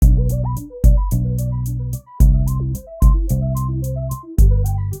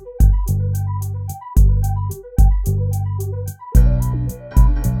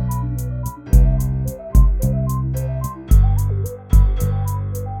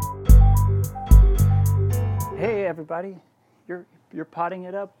everybody, you're potting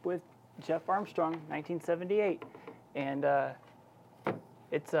it up with Jeff Armstrong, 1978, and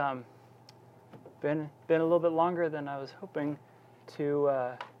it's been a little bit longer than I was hoping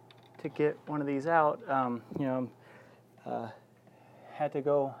to get one of these out. Had to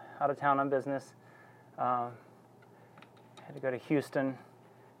go out of town on business. Had to go to Houston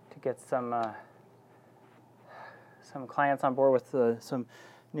to get some clients on board with some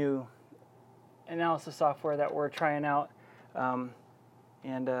new analysis software that we're trying out,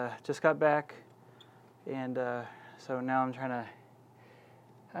 and just got back, and so now I'm trying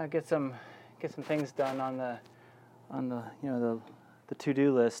to get some things done on the the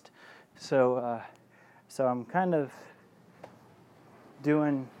to-do list. So I'm kind of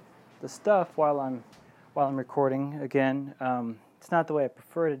doing the stuff while I'm recording again. It's not the way I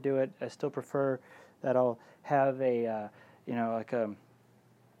prefer to do it. I still prefer that I'll have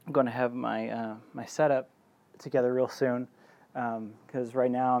I'm going to have my my setup together real soon, because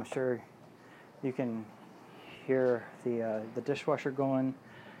right now I'm sure you can hear the dishwasher going,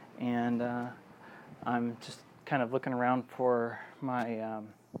 and I'm just kind of looking around for my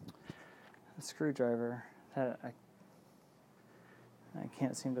screwdriver that I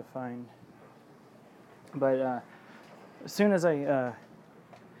can't seem to find. But as soon as I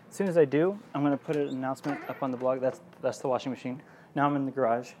do, I'm going to put an announcement up on the blog. That's the washing machine. Now I'm in the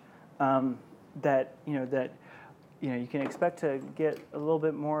garage. That you can expect to get a little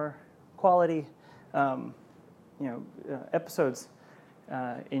bit more quality, episodes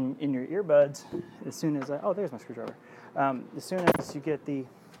in your earbuds as soon as there's my screwdriver. As soon as I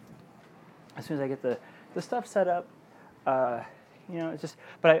get the stuff set up, it's just.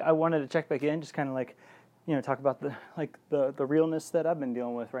 But I wanted to check back in, just kind of like, talk about the realness that I've been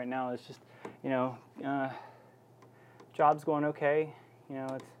dealing with right now. It's just, job's going okay.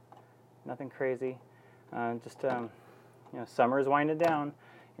 It's nothing crazy. Summer is winding down.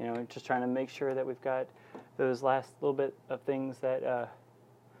 Just trying to make sure that we've got those last little bit of things that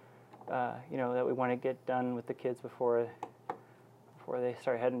that we want to get done with the kids before they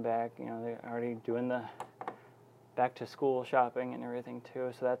start heading back. They're already doing the back to school shopping and everything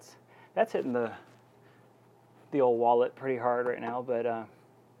too. So that's hitting the old wallet pretty hard right now. But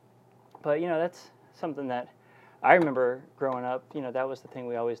that's something that I remember growing up. That was the thing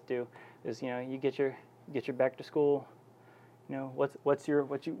we always do. Is you get your back to school. What you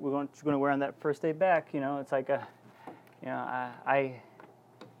going to wear on that first day back? It's like I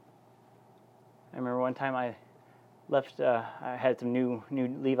remember one time I left. I had some new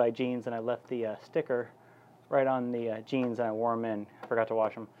Levi jeans, and I left the sticker right on the jeans, and I wore them in. I forgot to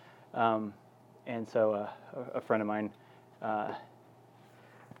wash them, and so a friend of mine,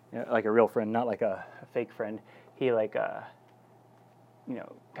 like a real friend, not like a fake friend, he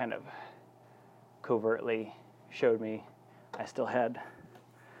kind of covertly showed me I still had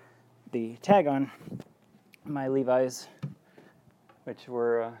the tag on my Levi's, which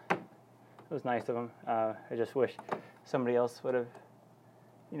were it was nice of them. I just wish somebody else would have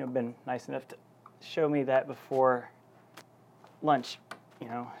been nice enough to show me that before lunch,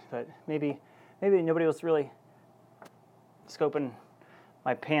 but maybe nobody was really scoping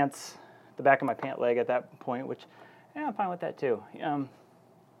my pants, the back of my pant leg at that point, which I'm fine with that too.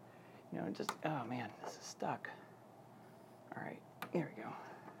 Just, oh man, this is stuck. All right, here we go.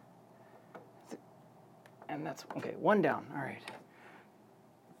 And that's, okay, one down, all right.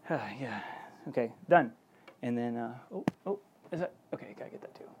 Yeah, okay, done. And then, is that, okay, gotta get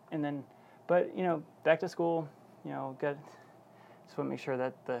that too. And then, but, back to school, just want to make sure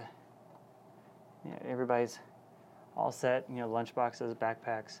that everybody's all set, lunch boxes,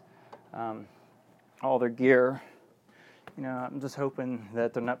 backpacks, all their gear. I'm just hoping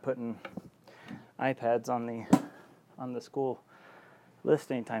that they're not putting iPads on the school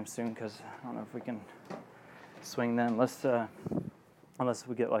list anytime soon, because I don't know if we can swing them unless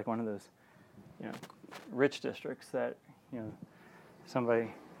we get like one of those rich districts that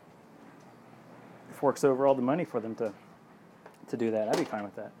somebody forks over all the money for them to do that. I'd be fine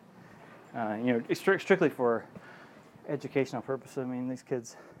with that. Strictly for educational purposes. I mean, these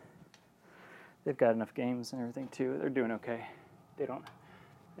kids, they've got enough games and everything too. They're doing okay. They don't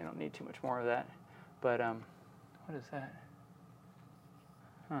need too much more of that. But what is that?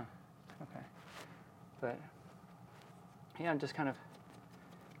 Huh. Okay. But yeah, I'm just kind of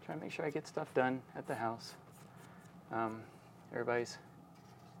trying to make sure I get stuff done at the house. Everybody's,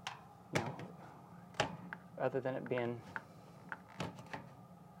 other than it being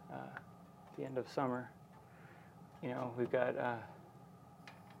the end of summer, we've got.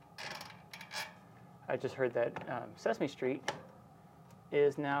 I just heard that Sesame Street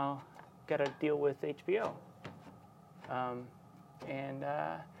is now got to deal with HBO. and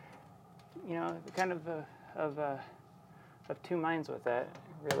kind of of two minds with that.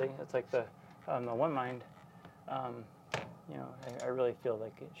 Really, it's like the one mind. I really feel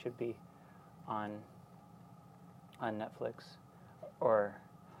like it should be on Netflix, or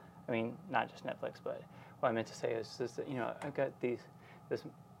I mean, not just Netflix, but what I meant to say is just that I've got this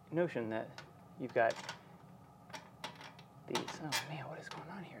notion that you've got these. Oh man, what is going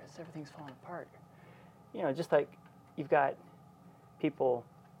on here? Everything's falling apart. Just like you've got people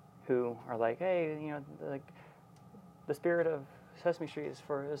who are like, hey, like the spirit of Sesame Street is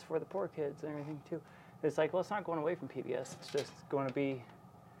for the poor kids and everything too. It's like, well, it's not going away from PBS. It's just going to be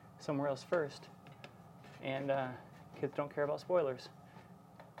somewhere else first. And kids don't care about spoilers.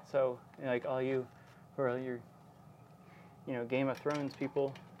 So, like all you who are your, Game of Thrones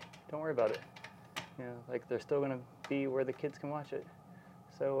people, don't worry about it. Like they're still going to be where the kids can watch it.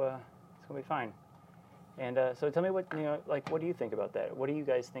 So it's going to be fine. And so tell me what do you think about that? What are you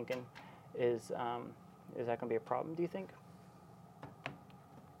guys thinking? Is that going to be a problem, do you think?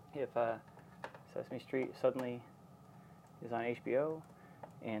 If Sesame Street suddenly is on HBO,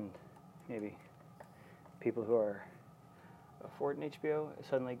 and maybe people who are affording HBO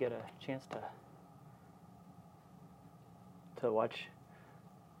suddenly get a chance to watch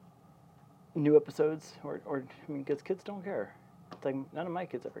new episodes, or I mean, because kids don't care. It's like none of my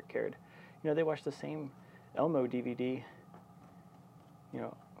kids ever cared. They watch the same Elmo DVD,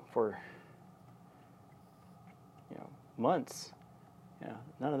 for months.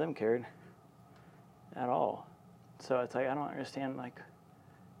 None of them cared at all. So it's like I don't understand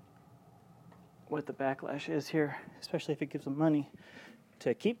what the backlash is here, especially if it gives them money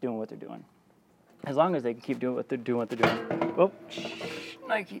to keep doing what they're doing. As long as they can keep doing what they're doing. Oh,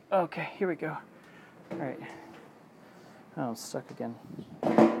 Nike. Okay, here we go. All right. Oh, I'm stuck again.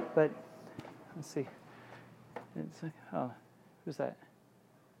 But let's see. It's like, oh, who's that?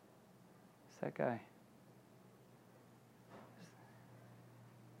 It's that guy.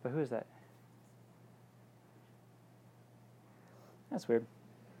 But who is that? That's weird.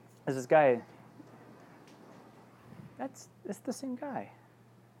 There's this guy. It's the same guy.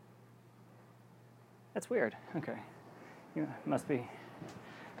 That's weird. Okay. Must be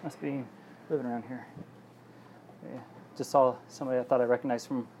living around here. Yeah. Just saw somebody I thought I recognized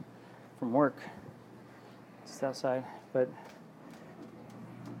from work. Just outside. But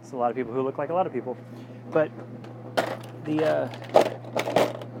it's a lot of people who look like a lot of people. But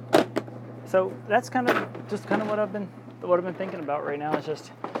so that's kind of what I've been thinking about right now is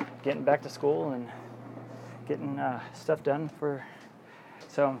just getting back to school and getting stuff done for.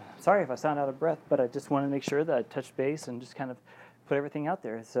 So I'm sorry if I sound out of breath, but I just wanted to make sure that I touched base and just kind of put everything out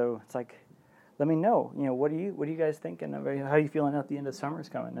there. So it's like, let me know. What are you guys thinking? How are you feeling out the end of summer's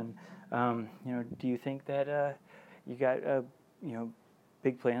coming? And do you think that you got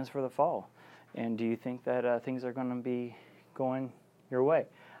big plans for the fall? And do you think that things are going to be going your way?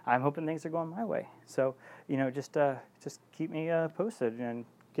 I'm hoping things are going my way. So just keep me posted and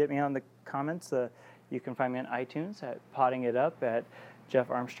get me on the comments. You can find me on iTunes at Potting It Up at Jeff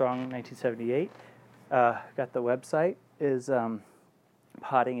Armstrong 1978. Got the website is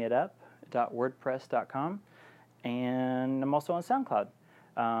pottingitup.wordpress.com, and I'm also on SoundCloud.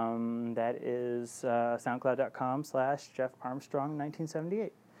 That is soundcloud.com/Jeff Armstrong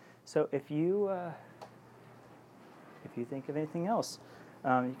 1978. So if you think of anything else,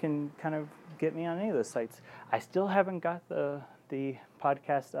 you can kind of get me on any of those sites. I still haven't got the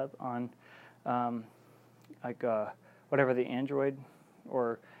podcast up on whatever the Android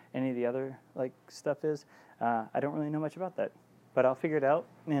or any of the other stuff is. I don't really know much about that, but I'll figure it out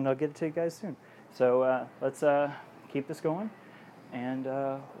and I'll get it to you guys soon. So let's keep this going, and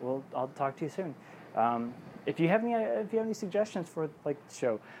I'll talk to you soon. If you have any suggestions for the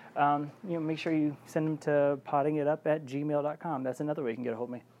show, make sure you send them to pottingitup@gmail.com. That's another way you can get a hold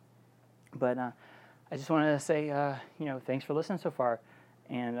of me. But I just wanted to say thanks for listening so far,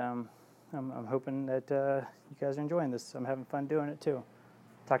 and I'm hoping that you guys are enjoying this. I'm having fun doing it too.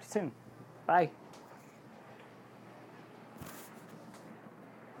 Talk to you soon. Bye.